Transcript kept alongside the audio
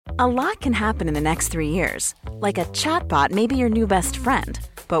A lot can happen in the next 3 years. Like a chatbot may be your new best friend.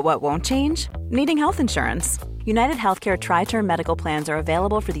 But what won't change? Needing health insurance. United Healthcare Tri-Term Medical Plans are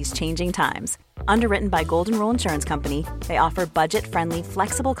available for these changing times. Underwritten by Golden Rule Insurance Company, they offer budget-friendly,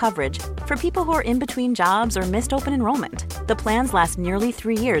 flexible coverage for people who are in between jobs or missed open enrollment. The plans last nearly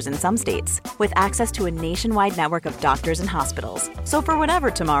 3 years in some states, with access to a nationwide network of doctors and hospitals. So for whatever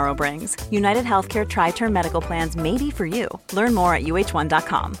tomorrow brings, United Healthcare Tri-Term Medical Plans may be for you. Learn more at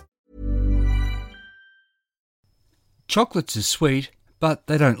uh1.com. Chocolates are sweet, but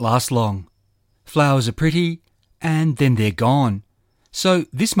they don't last long. Flowers are pretty, and then they're gone. So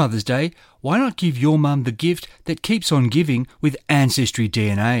this Mother's Day, why not give your mum the gift that keeps on giving with Ancestry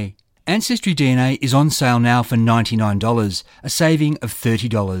DNA? Ancestry DNA is on sale now for $99, a saving of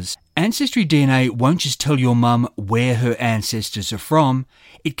 $30. Ancestry DNA won't just tell your mum where her ancestors are from,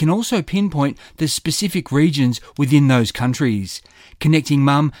 it can also pinpoint the specific regions within those countries, connecting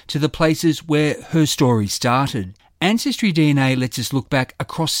mum to the places where her story started. Ancestry DNA lets us look back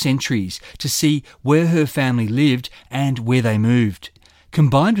across centuries to see where her family lived and where they moved.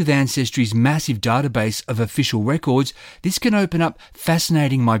 Combined with Ancestry's massive database of official records, this can open up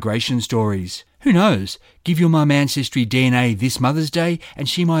fascinating migration stories. Who knows? Give your mum Ancestry DNA this Mother's Day and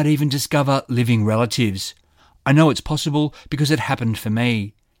she might even discover living relatives. I know it's possible because it happened for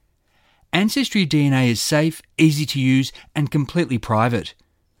me. Ancestry DNA is safe, easy to use and completely private.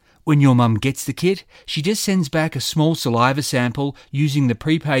 When your mum gets the kit, she just sends back a small saliva sample using the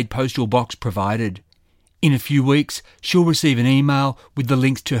prepaid postal box provided. In a few weeks, she'll receive an email with the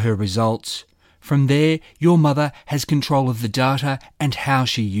links to her results. From there, your mother has control of the data and how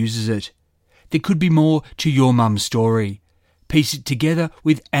she uses it. There could be more to your mum's story. Piece it together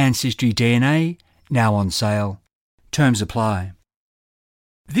with Ancestry DNA, now on sale. Terms apply.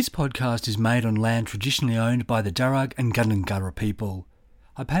 This podcast is made on land traditionally owned by the Darug and Gundungurra people.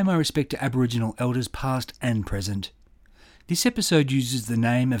 I pay my respect to Aboriginal elders past and present. This episode uses the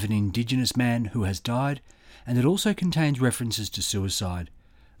name of an Indigenous man who has died, and it also contains references to suicide.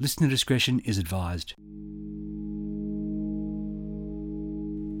 Listener discretion is advised.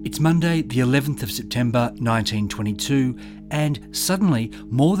 It's Monday, the 11th of September 1922, and suddenly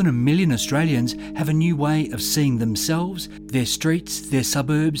more than 1 million Australians have a new way of seeing themselves, their streets, their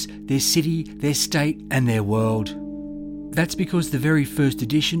suburbs, their city, their state, and their world. That's because the very first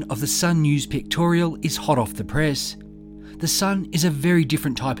edition of the Sun News-Pictorial is hot off the press. The Sun is a very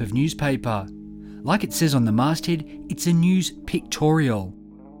different type of newspaper. Like it says on the masthead, it's a news-pictorial.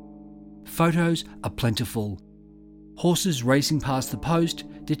 Photos are plentiful. Horses racing past the post,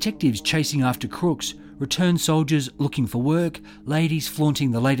 detectives chasing after crooks, returned soldiers looking for work, ladies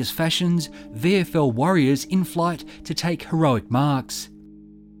flaunting the latest fashions, VFL warriors in flight to take heroic marks.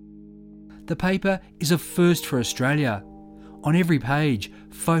 The paper is a first for Australia. On every page,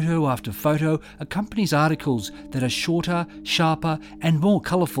 photo after photo accompanies articles that are shorter, sharper and more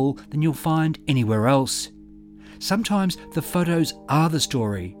colourful than you'll find anywhere else. Sometimes the photos are the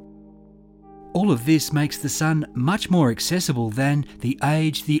story. All of this makes the Sun much more accessible than the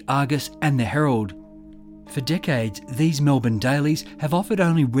Age, the Argus and the Herald. For decades, these Melbourne dailies have offered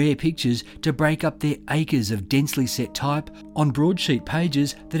only rare pictures to break up their acres of densely set type on broadsheet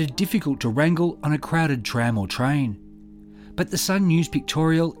pages that are difficult to wrangle on a crowded tram or train. But the Sun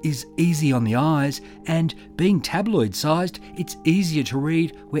News-Pictorial is easy on the eyes, and being tabloid-sized, it's easier to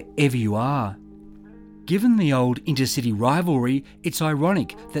read wherever you are. Given the old intercity rivalry, it's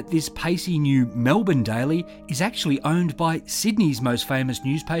ironic that this pacey new Melbourne daily is actually owned by Sydney's most famous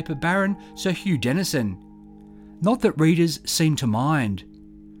newspaper baron, Sir Hugh Denison. Not that readers seem to mind.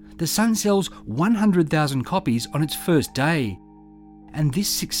 The Sun sells 100,000 copies on its first day. And this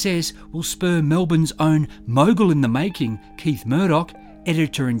success will spur Melbourne's own mogul in the making, Keith Murdoch,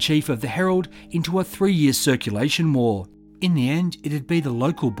 editor-in-chief of the Herald, into a 3-year circulation war. In the end, it'd be the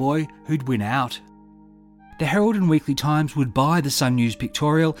local boy who'd win out. The Herald and Weekly Times would buy the Sun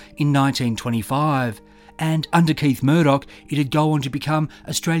News-Pictorial in 1925, and under Keith Murdoch, it'd go on to become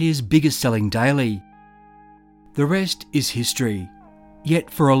Australia's biggest-selling daily. The rest is history. Yet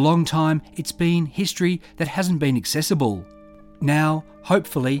for a long time, it's been history that hasn't been accessible. Now,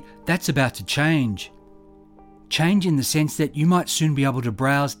 hopefully, that's about to change. Change in the sense that you might soon be able to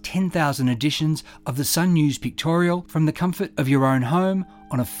browse 10,000 editions of the Sun News-Pictorial from the comfort of your own home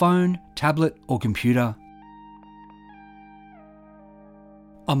on a phone, tablet or computer.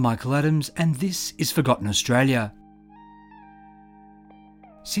 I'm Michael Adams and this is Forgotten Australia.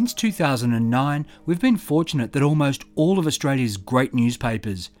 Since 2009, we've been fortunate that almost all of Australia's great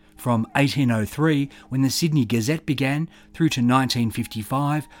newspapers, From 1803, when the Sydney Gazette began, through to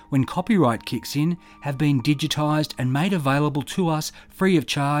 1955, when copyright kicks in, have been digitised and made available to us free of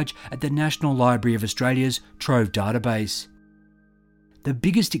charge at the National Library of Australia's Trove database. The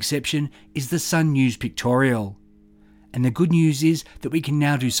biggest exception is the Sun News-Pictorial. And the good news is that we can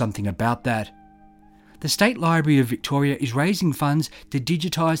now do something about that. The State Library of Victoria is raising funds to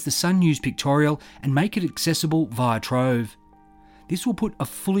digitise the Sun News-Pictorial and make it accessible via Trove. This will put a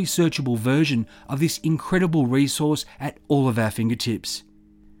fully searchable version of this incredible resource at all of our fingertips.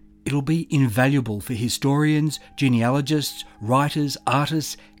 It'll be invaluable for historians, genealogists, writers,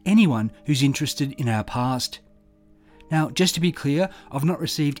 artists, anyone who's interested in our past. Now, just to be clear, I've not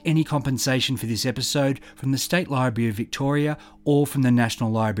received any compensation for this episode from the State Library of Victoria or from the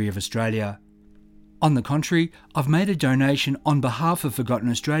National Library of Australia. On the contrary, I've made a donation on behalf of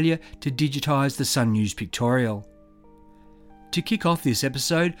Forgotten Australia to digitise the Sun News-Pictorial. To kick off this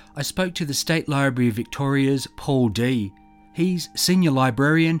episode, I spoke to the State Library of Victoria's Paul D. He's Senior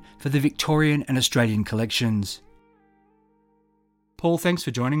Librarian for the Victorian and Australian collections. Paul, thanks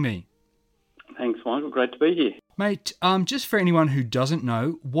for joining me. Thanks, Michael. Great to be here. Mate, just for anyone who doesn't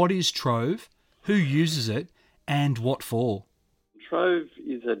know, what is Trove, who uses it, and what for? Trove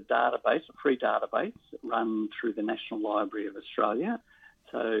is a database, a free database run through the National Library of Australia.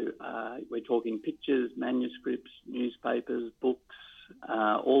 So we're talking pictures, manuscripts, newspapers, books,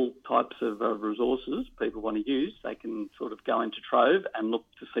 all types of resources people want to use. They can sort of go into Trove and look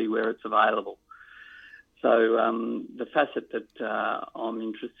to see where it's available. So the facet that I'm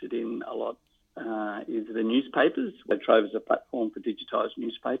interested in a lot is the newspapers, where Trove is a platform for digitised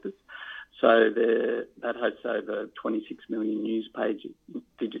newspapers. So that hosts over 26 million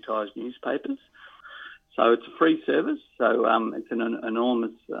digitised newspapers. So it's a free service. So it's an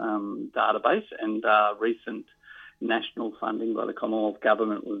enormous database, and recent national funding by the Commonwealth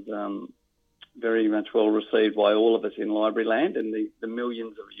Government was very much well received by all of us in library land, and the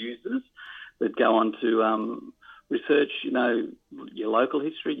millions of users that go on to research, your local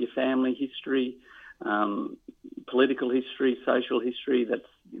history, your family history, political history, social history. That's,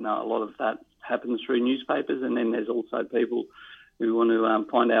 a lot of that happens through newspapers. And then there's also people who want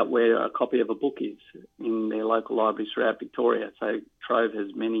to find out where a copy of a book is in their local libraries throughout Victoria. So Trove has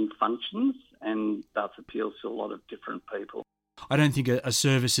many functions and thus appeals to a lot of different people. I don't think a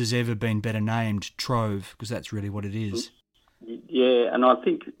service has ever been better named, Trove, because that's really what it is. Yeah, and I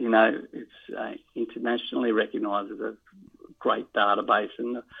think, it's internationally recognised as a great database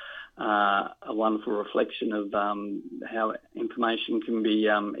and a wonderful reflection of how information can be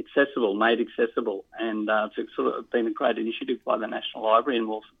made accessible. And it's sort of been a great initiative by the National Library and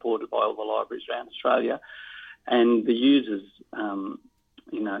well supported by all the libraries around Australia. And the users,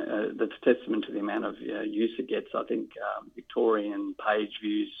 that's testament to the amount of use it gets. I think Victorian page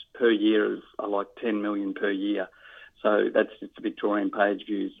views per year are like 10 million per year. So that's just the Victorian page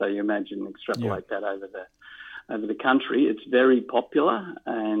views. So you imagine extrapolate that over the country. It's very popular,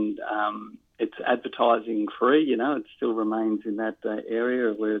 and it's advertising free. It still remains in that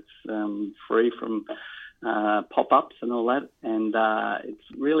area where it's free from pop-ups and all that. And it's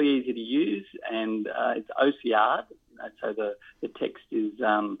really easy to use, and it's OCR. So the text is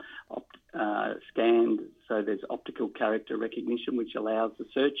scanned. So there's optical character recognition, which allows the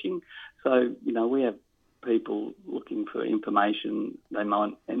searching. So we have people looking for information they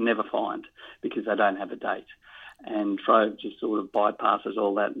might never find because they don't have a date. And Trove just sort of bypasses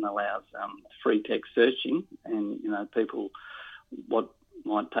all that and allows free text searching. And, people, what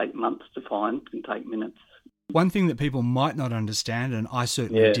might take months to find can take minutes. One thing that people might not understand, and I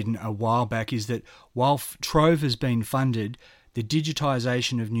certainly didn't a while back, is that while Trove has been funded, the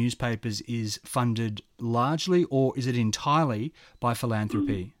digitisation of newspapers is funded largely, or is it entirely, by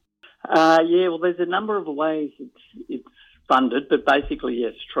philanthropy? Well, there's a number of ways it's funded, but basically,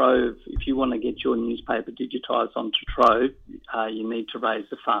 yes, Trove, if you want to get your newspaper digitised onto Trove, you need to raise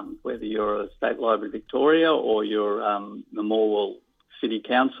the fund, whether you're a State Library Victoria or you're Memorial City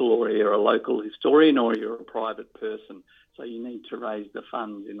Council or you're a local historian or you're a private person. So you need to raise the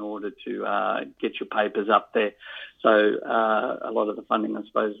funds in order to get your papers up there. So a lot of the funding, I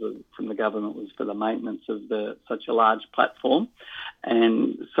suppose, from the government was for the maintenance of such a large platform.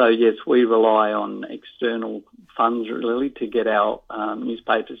 And so, yes, we rely on external funds really to get our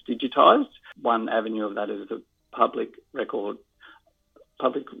newspapers digitised. One avenue of that is the Public Record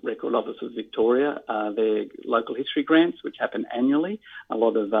Office of Victoria, their local history grants, which happen annually. A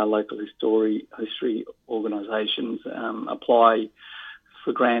lot of local history organisations apply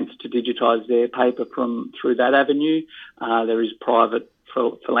for grants to digitise their paper through that avenue. There is private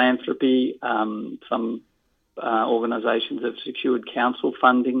philanthropy. Some organisations have secured council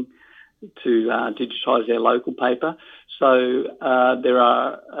funding to digitise their local paper. So there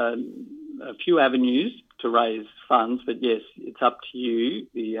are a few avenues to raise funds, but yes, it's up to you,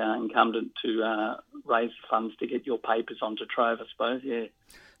 the incumbent, to raise funds to get your papers onto Trove, I suppose, yeah.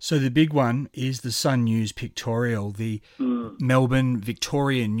 So the big one is the Sun News-Pictorial, the Melbourne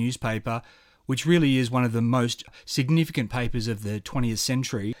Victorian newspaper, which really is one of the most significant papers of the 20th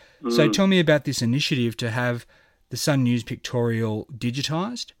century. So tell me about this initiative to have the Sun News-Pictorial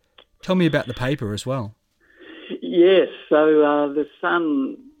digitised. Tell me about the paper as well. Yes, so the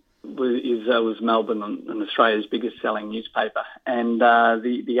Sun was Melbourne and Australia's biggest selling newspaper, and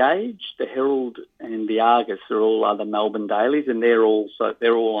the Age, the Herald, and the Argus are all other Melbourne dailies, and they're all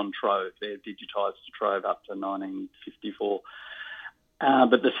on Trove. They're digitised to Trove up to 1954.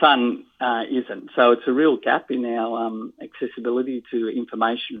 But the Sun isn't. So it's a real gap in our accessibility to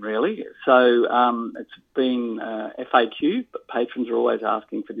information, really. So it's been FAQ, but patrons are always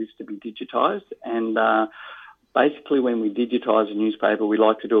asking for this to be digitised. And basically, when we digitise a newspaper, we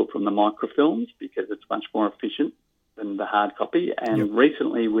like to do it from the microfilms because it's much more efficient than the hard copy. And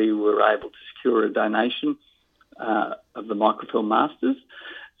recently we were able to secure a donation of the microfilm masters.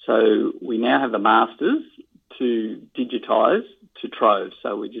 So we now have the masters to digitise to Trove.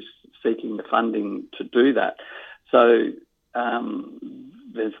 So we're just seeking the funding to do that. So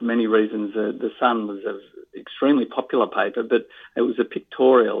there's many reasons. The Sun was an extremely popular paper, but it was a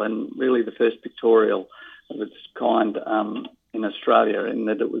pictorial, and really the first pictorial of its kind in Australia, in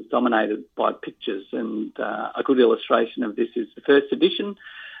that it was dominated by pictures. And a good illustration of this is the first edition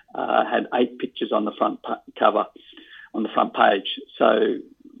had 8 pictures on the front cover, on the front page. So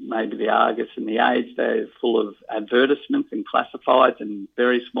maybe the Argus and the Age, they're full of advertisements and classifieds and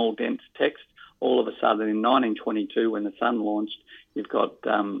very small, dense text. All of a sudden, in 1922, when the Sun launched, you've got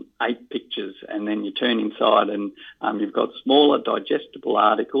 8 pictures, and then you turn inside and you've got smaller, digestible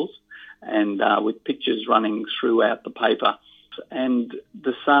articles and with pictures running throughout the paper. And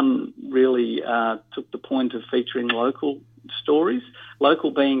the Sun really took the point of featuring local stories,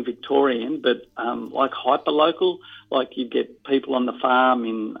 local being Victorian, but like hyper-local, like you get people on the farm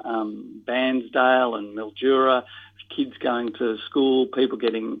in Bairnsdale and Mildura, kids going to school, people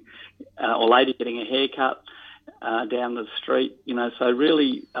getting, or lady getting a haircut down the street, so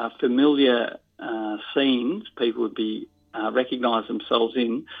really familiar scenes people would be recognise themselves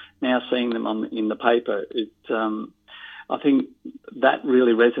in, now seeing them in the paper. I think that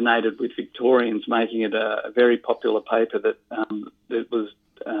really resonated with Victorians, making it a very popular paper that was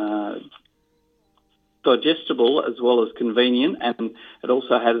digestible as well as convenient, and it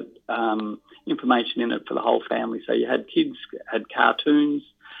also had information in it for the whole family. So you had kids, had cartoons.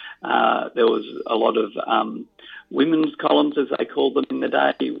 There was a lot of women's columns, as they called them in the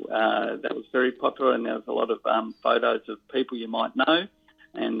day. That was very popular, and there was a lot of photos of people you might know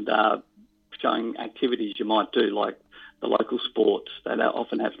and showing activities you might do, like the local sports. They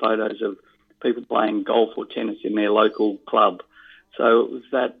often have photos of people playing golf or tennis in their local club. So it was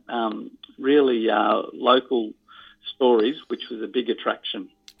that really local stories, which was a big attraction.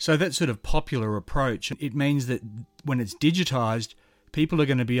 So that sort of popular approach, it means that when it's digitised, people are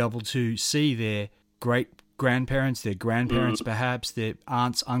going to be able to see their great-grandparents, their grandparents perhaps, their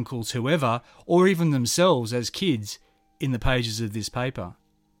aunts, uncles, whoever, or even themselves as kids in the pages of this paper.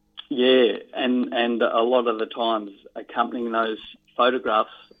 Yeah, and a lot of the times accompanying those photographs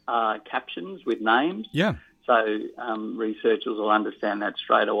are captions with names. Yeah. So researchers will understand that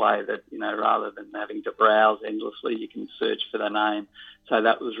straight away, that, rather than having to browse endlessly, you can search for the name. So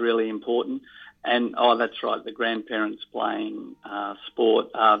that was really important. And, that's right, the grandparents playing sport.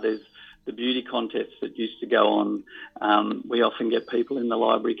 There's the beauty contests that used to go on. We often get people in the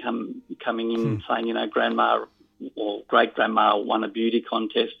library coming in saying, grandma or great-grandma won a beauty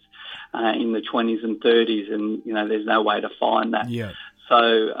contest in the 20s and 30s, and, there's no way to find that. Yeah.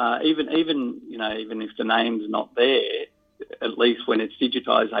 So even if the name's not there, at least when it's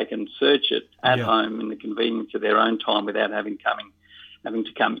digitised, they can search it at home in the convenience of their own time without having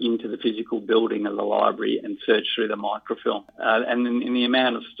to come into the physical building of the library and search through the microfilm. And in the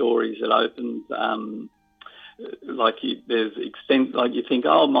amount of stories it opens, there's extent, like you think,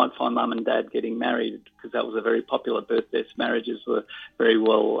 I might find mum and dad getting married, because that was a very popular birth. Marriages were very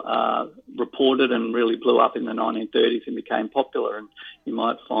well reported and really blew up in the 1930s and became popular. And you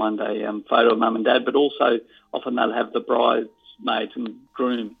might find a photo of mum and dad, but also often they'll have the bridesmaids and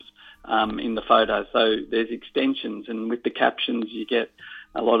grooms in the photo. So there's extensions, and with the captions you get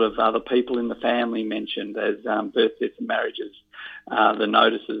a lot of other people in the family mentioned as birth, deaths and marriages. The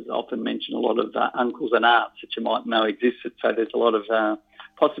notices often mention a lot of uncles and aunts that you might know existed. So there's a lot of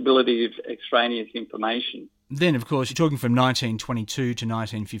possibility of extraneous information. Then, of course, you're talking from 1922 to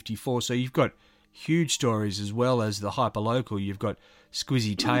 1954, so you've got huge stories as well as the hyperlocal. You've got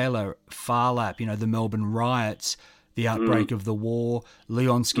Squizzy Taylor, Farlap, the Melbourne riots, the outbreak of the war,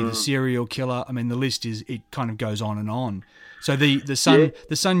 Leonsky, the serial killer. I mean, the list it kind of goes on and on. So the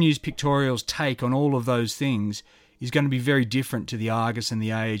Sun News-Pictorial's take on all of those things is going to be very different to the Argus and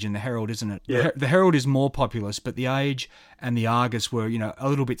the Age and the Herald, isn't it? Yeah. The Herald is more populist, but the Age and the Argus were, a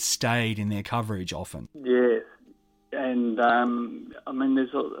little bit staid in their coverage often. Yeah, and I mean,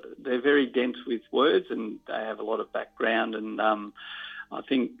 they're very dense with words, and they have a lot of background, and I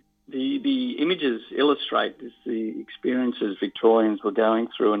think the images illustrate the experiences Victorians were going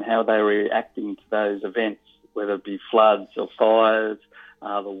through and how they were reacting to those events, whether it be floods or fires,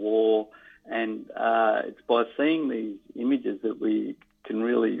 the war. And it's by seeing these images that we can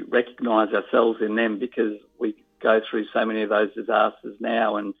really recognise ourselves in them, because we go through so many of those disasters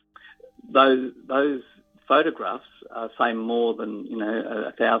now. And those photographs say more than,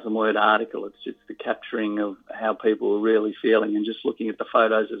 a 1,000-word article. It's just the capturing of how people were really feeling. And just looking at the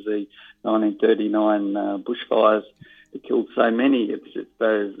photos of the 1939 bushfires that killed so many, it's just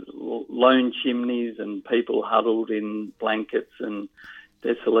those lone chimneys and people huddled in blankets and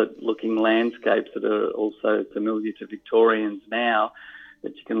desolate-looking landscapes that are also familiar to Victorians now,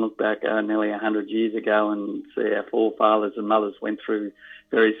 that you can look back nearly 100 years ago and see our forefathers and mothers went through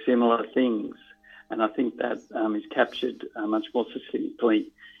very similar things. And I think that is captured much more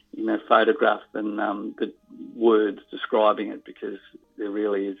succinctly in a photograph than the words describing it, because there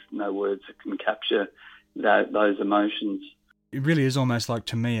really is no words that can capture those emotions. It really is almost like,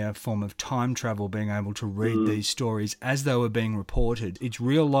 to me, a form of time travel, being able to read these stories as they were being reported. It's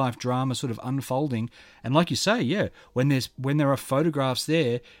real life drama sort of unfolding. And like you say, when there are photographs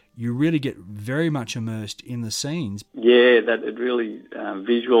there, you really get very much immersed in the scenes. Yeah, that it really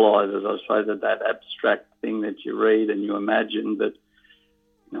visualises, I suppose, that abstract thing that you read and you imagine. But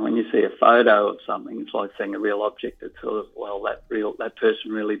when you see a photo of something, it's like seeing a real object. It's sort of, well, that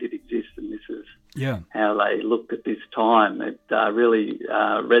person really did exist, and this is how they looked at this time. It really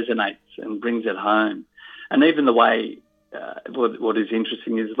resonates and brings it home. And even the way, what is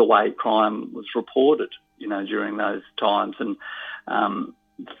interesting is the way crime was reported, during those times. And,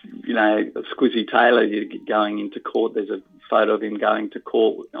 Squizzy Taylor going into court, there's a photo of him going to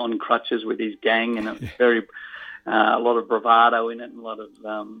court on crutches with his gang, and it's very... a lot of bravado in it, and a lot of...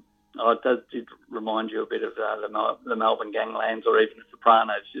 it did remind you a bit of the Melbourne ganglands, or even the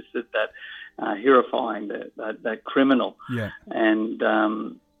Sopranos, just that horrifying, that criminal. Yeah. And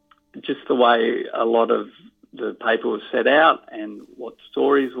just the way a lot of the paper was set out and what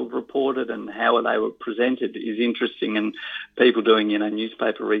stories were reported and how they were presented is interesting, and people doing,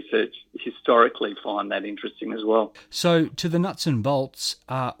 newspaper research historically find that interesting as well. So, to the nuts and bolts,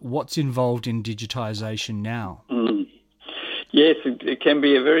 what's involved in digitisation now? Yes, it can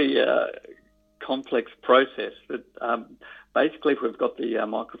be a very complex process. But basically, if we've got the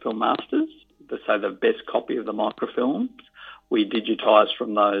microfilm masters, so the best copy of the microfilms, we digitise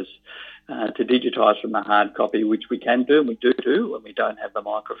from those. To digitise from the hard copy, which we can do, and we do when we don't have the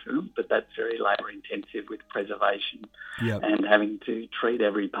microfilm, but that's very labour-intensive with preservation and having to treat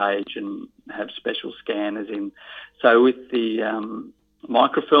every page and have special scanners in. So with the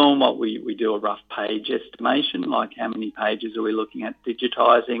microfilm, what we do a rough page estimation, like how many pages are we looking at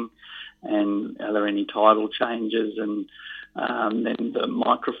digitising, and are there any title changes, and then the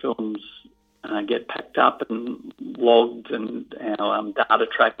microfilms get packed up and logged, and our data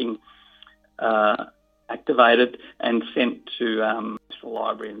tracking activated and sent to the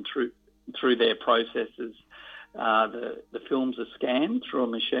library, and through their processes, the films are scanned through a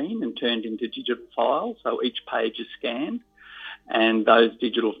machine and turned into digital files. So each page is scanned, and those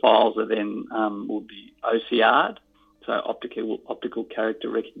digital files are then will be OCR'd, so optical character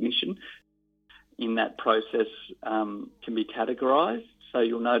recognition. In that process, can be categorised. So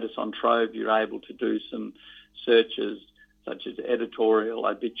you'll notice on Trove you're able to do some searches such as editorial,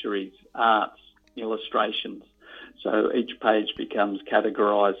 obituaries, arts, illustrations. So each page becomes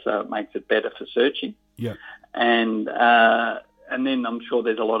categorised, so it makes it better for searching. Yeah. And then I'm sure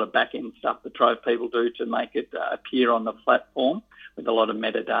there's a lot of back-end stuff the Trove people do to make it appear on the platform with a lot of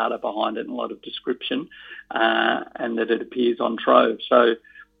metadata behind it and a lot of description, and that it appears on Trove. So,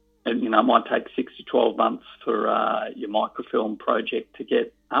 it might take 6 to 12 months for your microfilm project to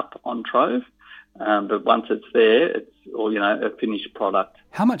get up on Trove. But once it's there, it's a finished product.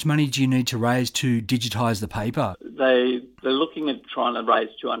 How much money do you need to raise to digitise the paper? They're looking at trying to raise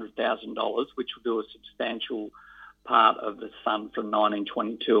 $200,000, which will do a substantial part of the Sun from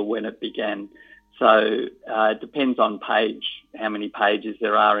 1922 when it began So it depends on how many pages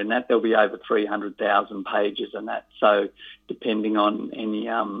there are in that. There'll be over 300,000 pages in that. So depending on any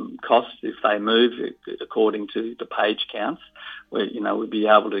costs, if they move according to the page counts, we'd be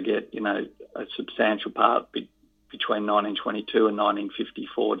able to get, a substantial part between 1922 and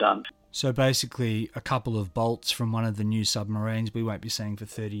 1954 done. So basically a couple of bolts from one of the new submarines we won't be seeing for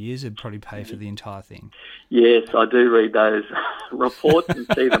 30 years would probably pay for the entire thing. Yes, I do read those reports and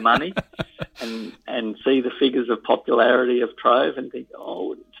see the money and see the figures of popularity of Trove and think,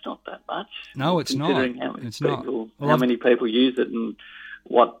 it's not that much. No, it's not. How many people use it and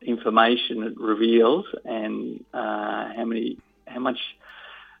what information it reveals and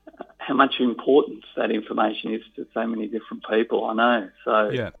how much importance that information is to so many different people, I know. So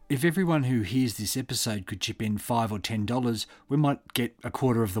yeah, if everyone who hears this episode could chip in $5 or $10, we might get a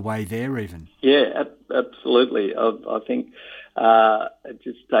quarter of the way there even. Yeah, absolutely. I think it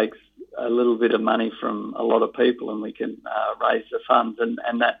just takes a little bit of money from a lot of people and we can raise the funds and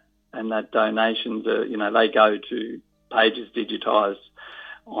that donations are, they go to pages digitised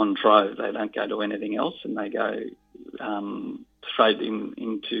on Trove. They don't go to anything else and they go straight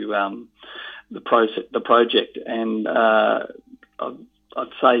into the project. And I'd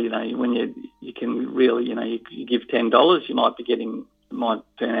say, when you can really, you give $10, you might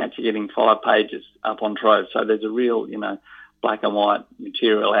turn out to getting 5 pages up on Trove. So there's a real, black and white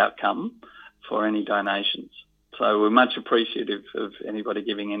material outcome for any donations. So we're much appreciative of anybody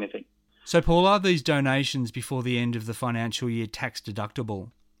giving anything. So Paul, are these donations before the end of the financial year tax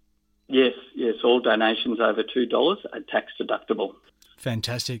deductible? Yes, all donations over $2 are tax deductible.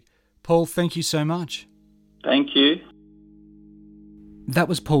 Fantastic. Paul, thank you so much. Thank you. That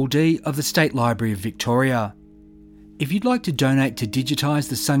was Paul D of the State Library of Victoria. If you'd like to donate to digitise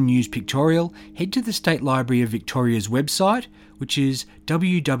the Sun News-Pictorial, head to the State Library of Victoria's website, which is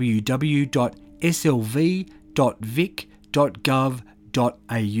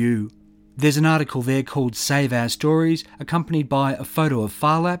www.slv.vic.gov.au. There's an article there called Save Our Stories, accompanied by a photo of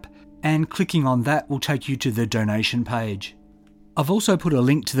Phar-Lap, and clicking on that will take you to the donation page. I've also put a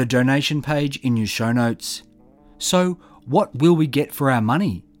link to the donation page in your show notes. So, what will we get for our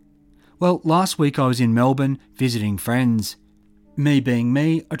money? Well, last week I was in Melbourne visiting friends. Me being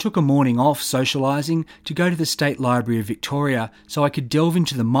me, I took a morning off socialising to go to the State Library of Victoria so I could delve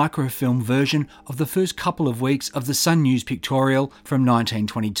into the microfilm version of the first couple of weeks of the Sun News-Pictorial from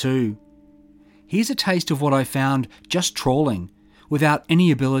 1922. Here's a taste of what I found just trawling, without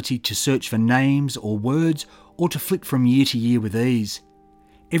any ability to search for names or words or to flick from year to year with ease.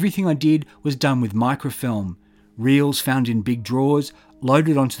 Everything I did was done with microfilm, reels found in big drawers,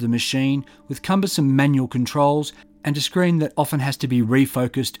 loaded onto the machine with cumbersome manual controls and a screen that often has to be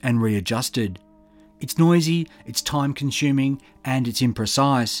refocused and readjusted. It's noisy, it's time-consuming, and it's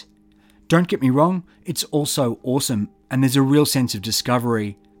imprecise. Don't get me wrong, it's also awesome, and there's a real sense of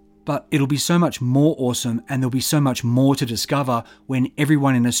discovery. But it'll be so much more awesome and there'll be so much more to discover when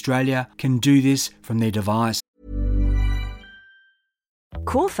everyone in Australia can do this from their device.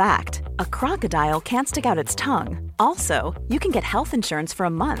 Cool fact, a crocodile can't stick out its tongue. Also, you can get health insurance for a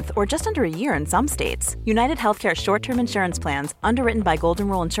month or just under a year in some states. United Healthcare short-term insurance plans, underwritten by Golden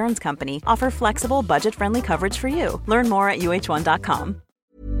Rule Insurance Company, offer flexible, budget-friendly coverage for you. Learn more at uh1.com.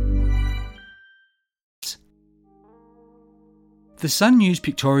 The Sun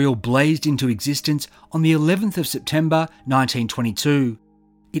News-Pictorial blazed into existence on the 11th of September 1922.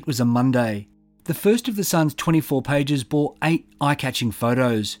 It was a Monday. The first of the Sun's 24 pages bore 8 eye-catching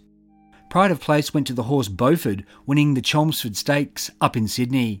photos. Pride of place went to the horse Beaufort, winning the Chelmsford Stakes up in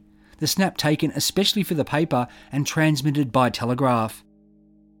Sydney. The snap taken especially for the paper and transmitted by telegraph.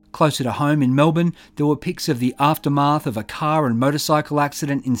 Closer to home in Melbourne, there were pics of the aftermath of a car and motorcycle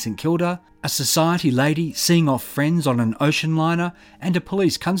accident in St Kilda, a society lady seeing off friends on an ocean liner, and a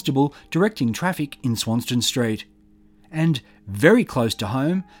police constable directing traffic in Swanston Street. And very close to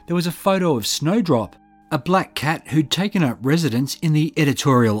home, there was a photo of Snowdrop, a black cat who'd taken up residence in the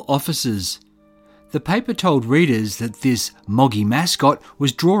editorial offices. The paper told readers that this moggy mascot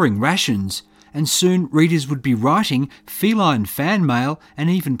was drawing rations, and soon readers would be writing feline fan mail and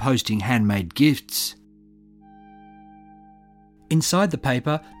even posting handmade gifts. Inside the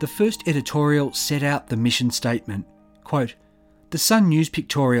paper, the first editorial set out the mission statement. Quote, "The Sun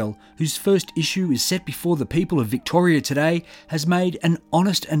News-Pictorial, whose first issue is set before the people of Victoria today, has made an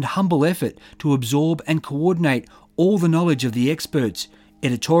honest and humble effort to absorb and coordinate all the knowledge of the experts,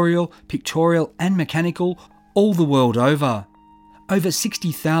 editorial, pictorial and mechanical, all the world over. Over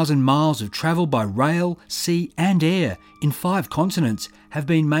 60,000 miles of travel by rail, sea and air in 5 continents have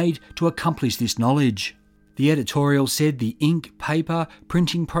been made to accomplish this knowledge. The editorial said the ink, paper,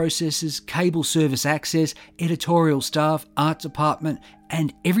 printing processes, cable service access, editorial staff, art department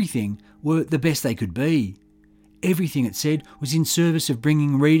and everything were the best they could be. Everything, it said, was in service of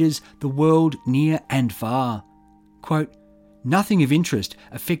bringing readers the world near and far. Quote, "Nothing of interest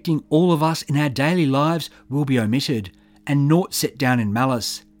affecting all of us in our daily lives will be omitted, and naught set down in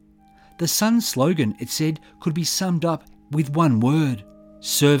malice." The Sun's slogan, it said, could be summed up with one word: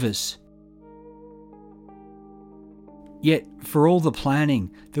 service. Yet, for all the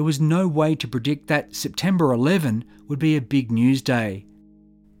planning, there was no way to predict that September 11 would be a big news day.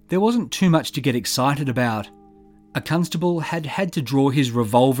 There wasn't too much to get excited about. A constable had to draw his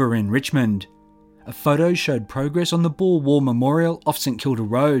revolver in Richmond. A photo showed progress on the Boer War Memorial off St Kilda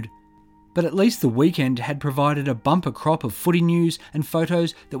Road. But at least the weekend had provided a bumper crop of footy news and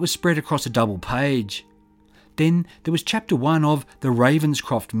photos that were spread across a double page. Then there was Chapter 1 of The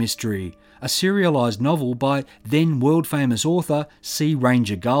Ravenscroft Mystery, a serialised novel by then world-famous author C.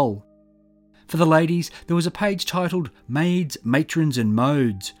 Ranger Gull. For the ladies, there was a page titled Maids, Matrons and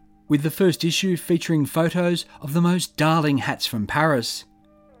Modes, with the first issue featuring photos of the most darling hats from Paris.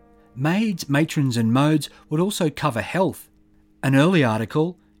 Maids, Matrons and Modes would also cover health. An early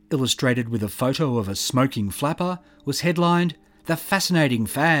article, illustrated with a photo of a smoking flapper, was headlined, "The Fascinating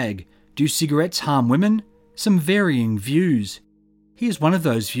Fag. Do cigarettes harm women? Some varying views." Here's one of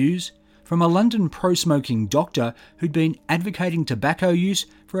those views, from a London pro-smoking doctor who'd been advocating tobacco use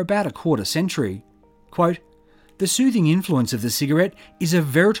for about a quarter century. Quote, "The soothing influence of the cigarette is a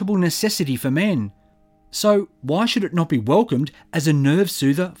veritable necessity for men. So why should it not be welcomed as a nerve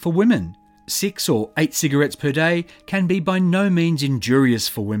soother for women? 6 or 8 cigarettes per day can be by no means injurious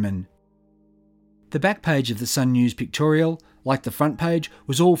for women." The back page of the Sun News-Pictorial, like the front page,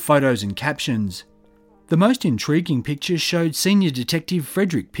 was all photos and captions. The most intriguing picture showed Senior Detective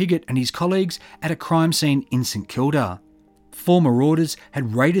Frederick Piggott and his colleagues at a crime scene in St Kilda. 4 marauders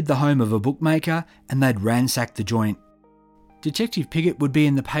had raided the home of a bookmaker and they'd ransacked the joint. Detective Piggott would be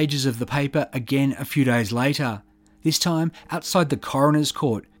in the pages of the paper again a few days later, this time outside the coroner's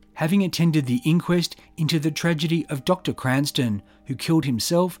court, having attended the inquest into the tragedy of Dr. Cranston, who killed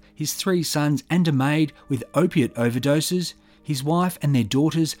himself, his 3 sons and a maid with opiate overdoses, his wife and their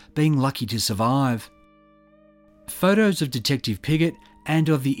daughters being lucky to survive. Photos of Detective Piggott and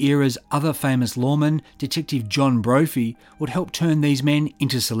of the era's other famous lawman, Detective John Brophy, would help turn these men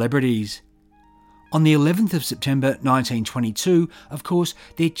into celebrities. On the 11th of September 1922, of course,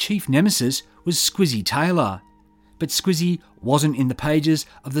 their chief nemesis was Squizzy Taylor. But Squizzy wasn't in the pages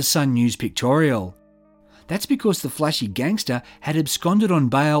of the Sun News-Pictorial. That's because the flashy gangster had absconded on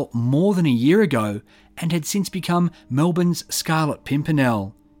bail more than a year ago and had since become Melbourne's Scarlet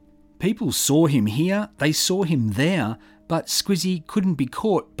Pimpernel. People saw him here, they saw him there, but Squizzy couldn't be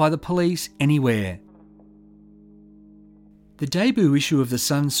caught by the police anywhere. The debut issue of The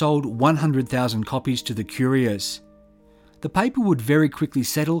Sun sold 100,000 copies to the curious. The paper would very quickly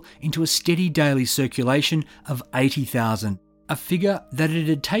settle into a steady daily circulation of 80,000, a figure that it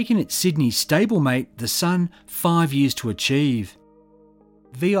had taken its Sydney stablemate, The Sun, 5 years to achieve.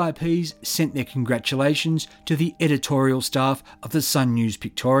 VIPs sent their congratulations to the editorial staff of The Sun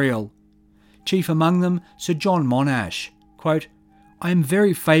News-Pictorial. Chief among them, Sir John Monash. Quote, "I am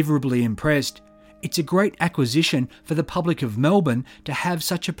very favourably impressed. It's a great acquisition for the public of Melbourne to have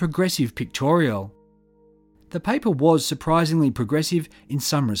such a progressive pictorial." The paper was surprisingly progressive in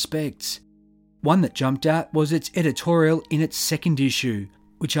some respects. One that jumped out was its editorial in its second issue,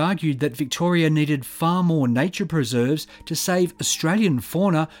 which argued that Victoria needed far more nature preserves to save Australian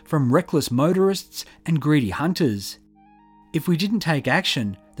fauna from reckless motorists and greedy hunters. If we didn't take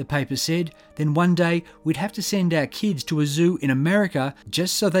action, the paper said, then one day we'd have to send our kids to a zoo in America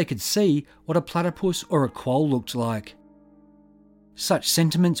just so they could see what a platypus or a quoll looked like. Such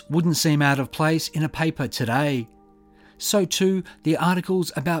sentiments wouldn't seem out of place in a paper today. So too the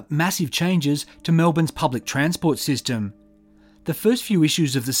articles about massive changes to Melbourne's public transport system. The first few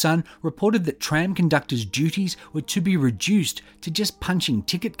issues of The Sun reported that tram conductors' duties were to be reduced to just punching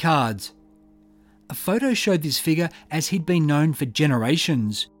ticket cards. A photo showed this figure as he'd been known for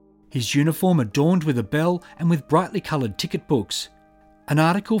generations, his uniform adorned with a bell and with brightly coloured ticket books. An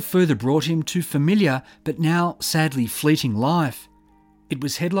article further brought him to familiar but now sadly fleeting life. It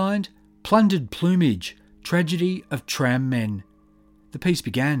was headlined, "Plundered Plumage, Tragedy of Tram Men." The piece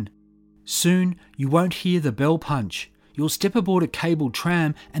began, "Soon you won't hear the bell punch. You'll step aboard a cabled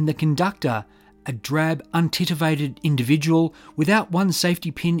tram and the conductor, a drab, untitivated individual without one safety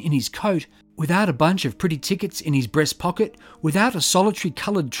pin in his coat, without a bunch of pretty tickets in his breast pocket, without a solitary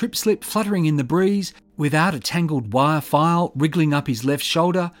coloured trip slip fluttering in the breeze, without a tangled wire file wriggling up his left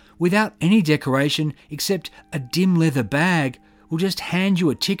shoulder, without any decoration except a dim leather bag, will just hand you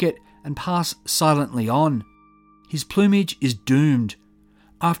a ticket and pass silently on. His plumage is doomed.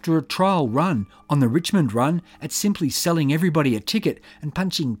 After a trial run on the Richmond run at simply selling everybody a ticket and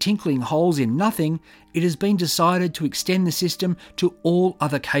punching tinkling holes in nothing, it has been decided to extend the system to all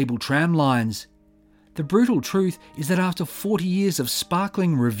other cable tram lines. The brutal truth is that after 40 years of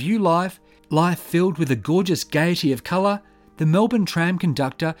sparkling review life filled with a gorgeous gaiety of colour, the Melbourne tram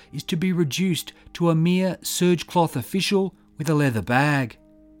conductor is to be reduced to a mere serge cloth official with a leather bag.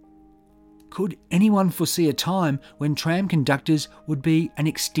 Could anyone foresee a time when tram conductors would be an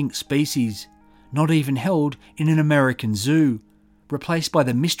extinct species, not even held in an American zoo, replaced by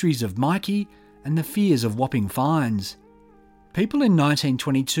the mysteries of Mikey and the fears of whopping fines? People in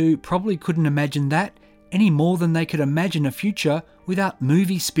 1922 probably couldn't imagine that any more than they could imagine a future without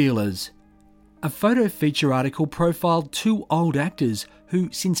movie spielers. A photo feature article profiled two old actors who,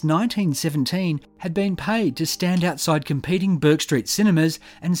 since 1917, had been paid to stand outside competing Bourke Street cinemas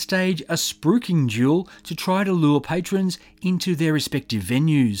and stage a spruiking duel to try to lure patrons into their respective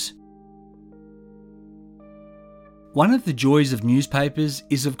venues. One of the joys of newspapers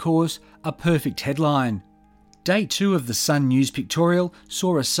is, of course, a perfect headline. Day 2 of the Sun News-Pictorial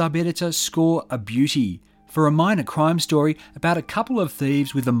saw a sub-editor score a beauty for a minor crime story about a couple of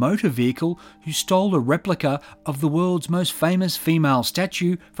thieves with a motor vehicle who stole a replica of the world's most famous female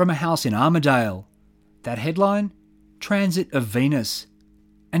statue from a house in Armidale. That headline? Transit of Venus.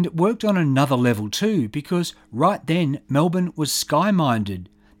 And it worked on another level too, because right then Melbourne was sky-minded.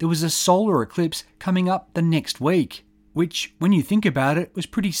 There was a solar eclipse coming up the next week, which, when you think about it, was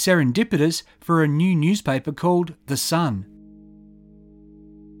pretty serendipitous for a new newspaper called The Sun.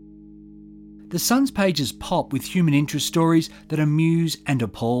 The Sun's pages pop with human interest stories that amuse and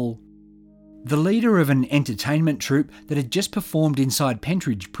appall. The leader of an entertainment troupe that had just performed inside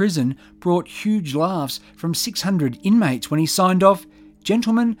Pentridge Prison brought huge laughs from 600 inmates when he signed off,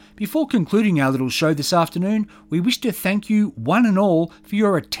 "Gentlemen, before concluding our little show this afternoon, we wish to thank you one and all for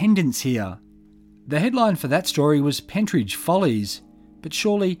your attendance here." The headline for that story was Pentridge Follies, but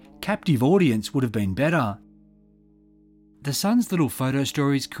surely Captive Audience would have been better. The Sun's little photo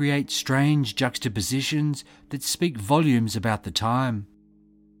stories create strange juxtapositions that speak volumes about the time.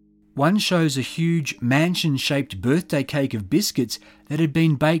 One shows a huge mansion-shaped birthday cake of biscuits that had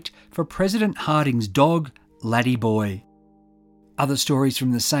been baked for President Harding's dog, Laddie Boy. Other stories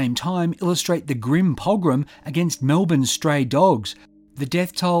from the same time illustrate the grim pogrom against Melbourne's stray dogs, the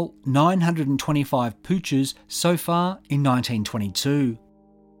death toll 925 pooches so far in 1922.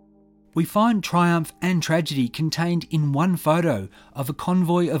 We find triumph and tragedy contained in one photo of a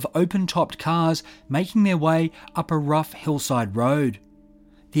convoy of open-topped cars making their way up a rough hillside road.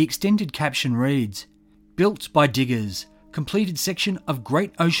 The extended caption reads, "Built by diggers, completed section of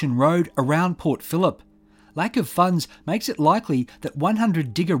Great Ocean Road around Port Phillip. Lack of funds makes it likely that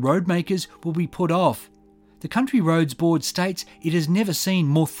 100 digger roadmakers will be put off. The Country Roads Board states it has never seen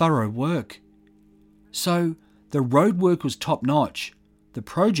more thorough work." So, the road work was top-notch. The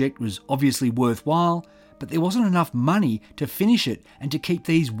project was obviously worthwhile, but there wasn't enough money to finish it and to keep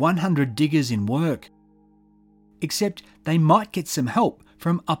these 100 diggers in work. Except they might get some help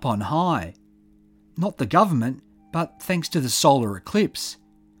from up on high. Not the government, but thanks to the solar eclipse.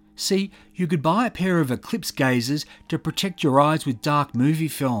 See, you could buy a pair of eclipse gazers to protect your eyes with dark movie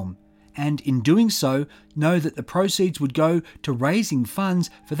film, and in doing so, know that the proceeds would go to raising funds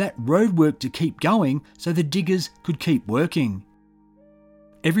for that road work to keep going so the diggers could keep working.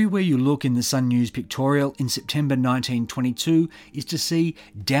 Everywhere you look in the Sun News-Pictorial in September 1922 is to see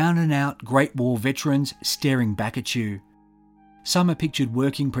down-and-out Great War veterans staring back at you. Some are pictured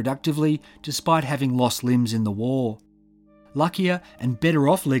working productively despite having lost limbs in the war. Luckier and better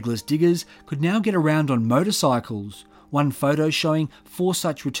off legless diggers could now get around on motorcycles, one photo showing 4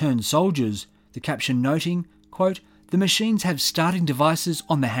 such returned soldiers, the caption noting, quote, "The machines have starting devices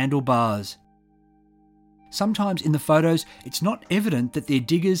on the handlebars." Sometimes in the photos, it's not evident that they're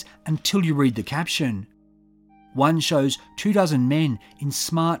diggers until you read the caption. One shows 24 men in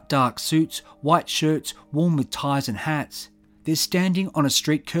smart dark suits, white shirts worn with ties and hats. They're standing on a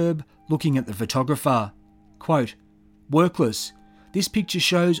street curb looking at the photographer. Quote, "Workless. This picture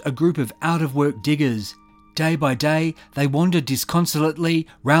shows a group of out-of-work diggers. Day by day, they wander disconsolately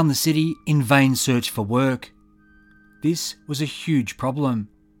round the city in vain search for work." This was a huge problem.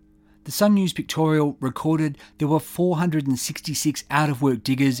 The Sun News-Pictorial recorded there were 466 out-of-work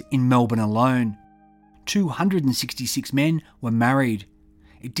diggers in Melbourne alone. 266 men were married.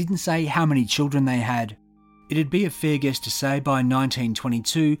 It didn't say how many children they had. It'd be a fair guess to say by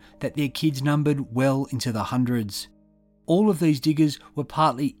 1922 that their kids numbered well into the hundreds. All of these diggers were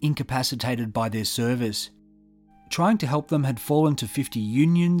partly incapacitated by their service. Trying to help them had fallen to 50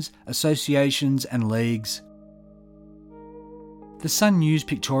 unions, associations and leagues. The Sun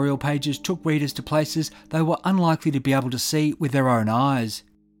News-Pictorial pages took readers to places they were unlikely to be able to see with their own eyes.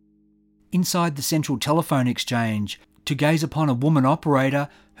 Inside the central telephone exchange, to gaze upon a woman operator,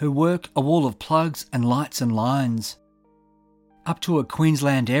 her work a wall of plugs and lights and lines. Up to a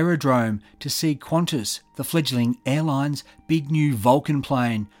Queensland aerodrome to see Qantas, the fledgling airline's big new Vulcan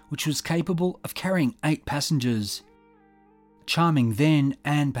plane, which was capable of carrying 8 passengers. Charming then,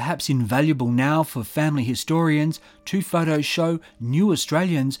 and perhaps invaluable now for family historians, 2 photos show new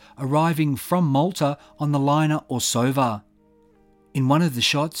Australians arriving from Malta on the liner Orsova. In one of the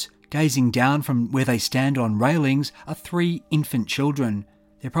shots, gazing down from where they stand on railings, are 3 infant children.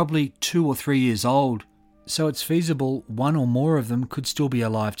 They're probably 2 or 3 years old, so it's feasible one or more of them could still be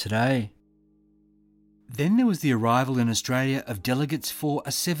alive today. Then there was the arrival in Australia of delegates for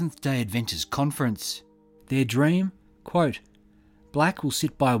a Seventh-day Adventist conference. Their dream? Quote, "Black will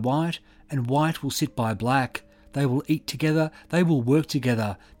sit by white and white will sit by black. They will eat together, they will work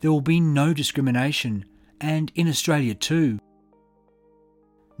together. There will be no discrimination. And in Australia too."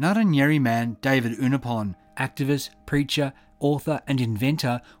 Ngarrindjeri man David Unapon, activist, preacher, author and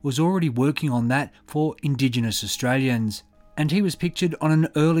inventor, was already working on that for Indigenous Australians, and he was pictured on an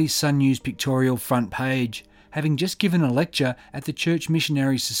early Sun News-Pictorial front page, having just given a lecture at the Church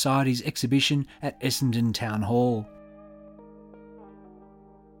Missionary Society's exhibition at Essendon Town Hall.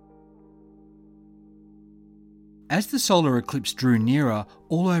 As the solar eclipse drew nearer,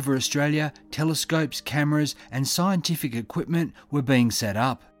 all over Australia, telescopes, cameras and scientific equipment were being set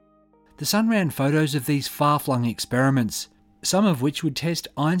up. The Sun ran photos of these far-flung experiments, some of which would test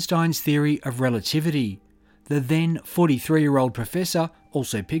Einstein's theory of relativity. The then 43-year-old professor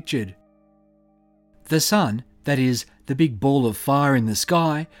also pictured. The sun, that is, the big ball of fire in the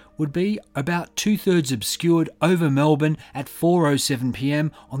sky, would be about 2/3 obscured over Melbourne at 4:07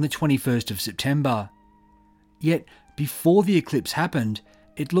 p.m. on the 21st of September. Yet, before the eclipse happened,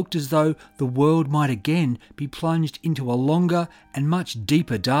 it looked as though the world might again be plunged into a longer and much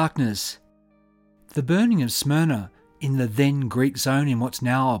deeper darkness. The burning of Smyrna, in the then Greek zone in what's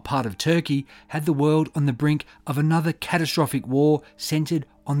now a part of Turkey, had the world on the brink of another catastrophic war centred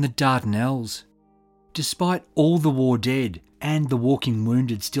on the Dardanelles. Despite all the war dead and the walking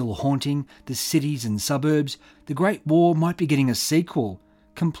wounded still haunting the cities and suburbs, the Great War might be getting a sequel,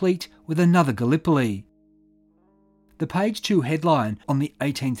 complete with another Gallipoli. The page 2 headline on the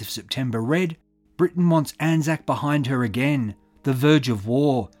 18th of September read, "Britain wants Anzac behind her again. The verge of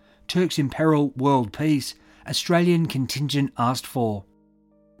war. Turks imperil world peace. Australian contingent asked for."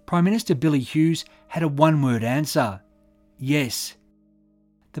 Prime Minister Billy Hughes had a one-word answer: yes.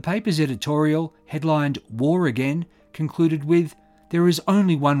 The paper's editorial, headlined "War Again," concluded with, "There is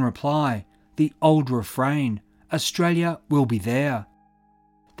only one reply, the old refrain, Australia will be there."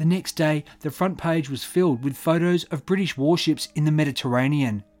 The next day, the front page was filled with photos of British warships in the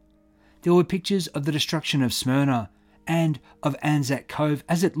Mediterranean. There were pictures of the destruction of Smyrna and of Anzac Cove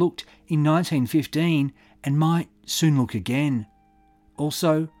as it looked in 1915 and might soon look again.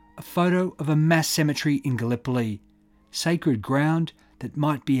 Also, a photo of a mass cemetery in Gallipoli, sacred ground that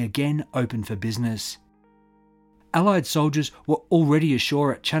might be again open for business. Allied soldiers were already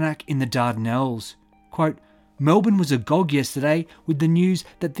ashore at Chanak in the Dardanelles. Quote, "Melbourne was agog yesterday with the news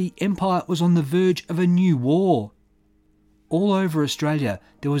that the Empire was on the verge of a new war." All over Australia,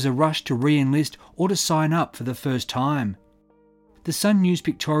 there was a rush to re-enlist or to sign up for the first time. The Sun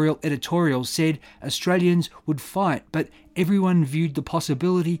News-Pictorial editorial said Australians would fight, but everyone viewed the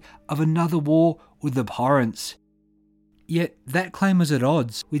possibility of another war with abhorrence. Yet that claim was at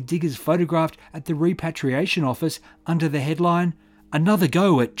odds with diggers photographed at the repatriation office under the headline, "Another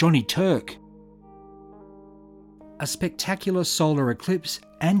go at Johnny Turk." A spectacular solar eclipse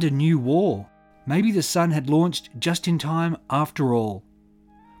and a new war. Maybe the Sun had launched just in time after all.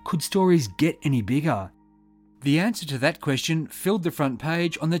 Could stories get any bigger? The answer to that question filled the front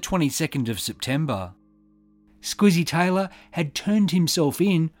page on the 22nd of September. Squizzy Taylor had turned himself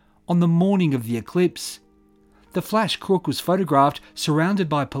in on the morning of the eclipse. The flash crook was photographed surrounded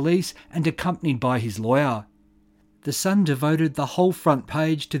by police and accompanied by his lawyer. The Sun devoted the whole front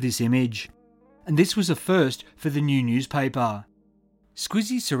page to this image. And this was a first for the new newspaper.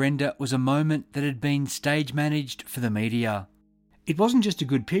 Squizzy's surrender was a moment that had been stage managed for the media. It wasn't just a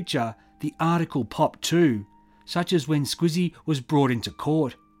good picture, the article popped too, such as when Squizzy was brought into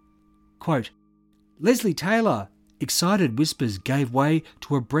court. Quote, "Leslie Taylor, Excited whispers gave way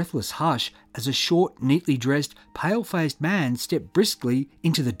to a breathless hush as a short, neatly dressed, pale-faced man stepped briskly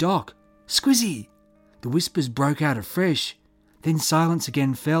into the dock. "Squizzy!" The whispers broke out afresh. Then silence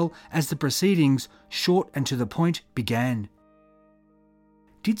again fell as the proceedings, short and to the point, began.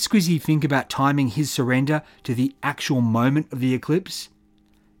 Did Squizzy think about timing his surrender to the actual moment of the eclipse?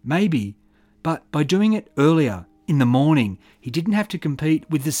 Maybe, but by doing it earlier, in the morning, he didn't have to compete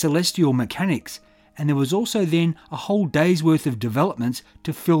with the celestial mechanics, and there was also then a whole day's worth of developments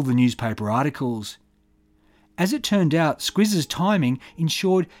to fill the newspaper articles. As it turned out, Squizz's timing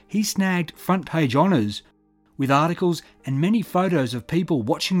ensured he snagged front page honours, with articles and many photos of people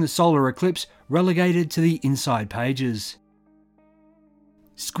watching the solar eclipse relegated to the inside pages.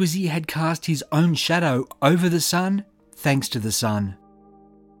 Squizzy had cast his own shadow over the sun, thanks to the sun.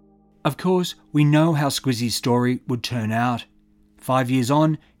 Of course, we know how Squizzy's story would turn out. 5 years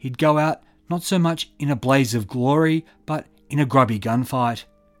on, he'd go out not so much in a blaze of glory, but in a grubby gunfight.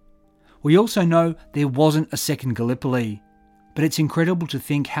 We also know there wasn't a second Gallipoli, but it's incredible to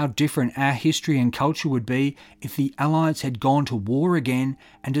think how different our history and culture would be if the Allies had gone to war again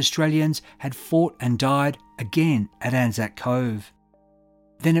and Australians had fought and died again at Anzac Cove.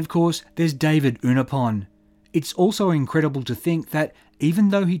 Then, of course, there's David Unapon. It's also incredible to think that even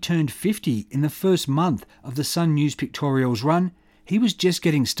though he turned 50 in the first month of the Sun News-Pictorial's run, he was just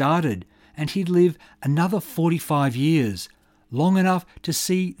getting started and he'd live another 45 years, long enough to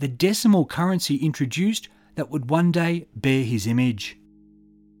see the decimal currency introduced that would one day bear his image.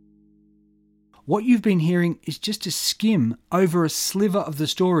 What you've been hearing is just a skim over a sliver of the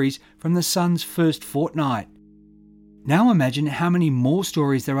stories from the Sun's first fortnight. Now imagine how many more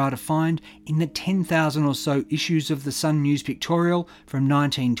stories there are to find in the 10,000 or so issues of the Sun News-Pictorial from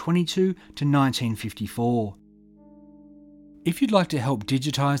 1922 to 1954. If you'd like to help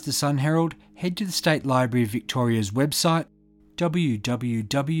digitise the Sun Herald, head to the State Library of Victoria's website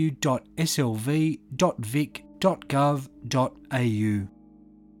www.slv.vic.gov.au.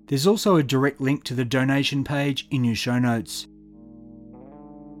 There's also a direct link to the donation page in your show notes.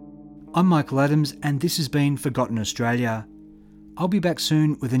 I'm Michael Adams and this has been Forgotten Australia. I'll be back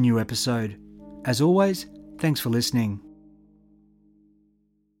soon with a new episode. As always, thanks for listening.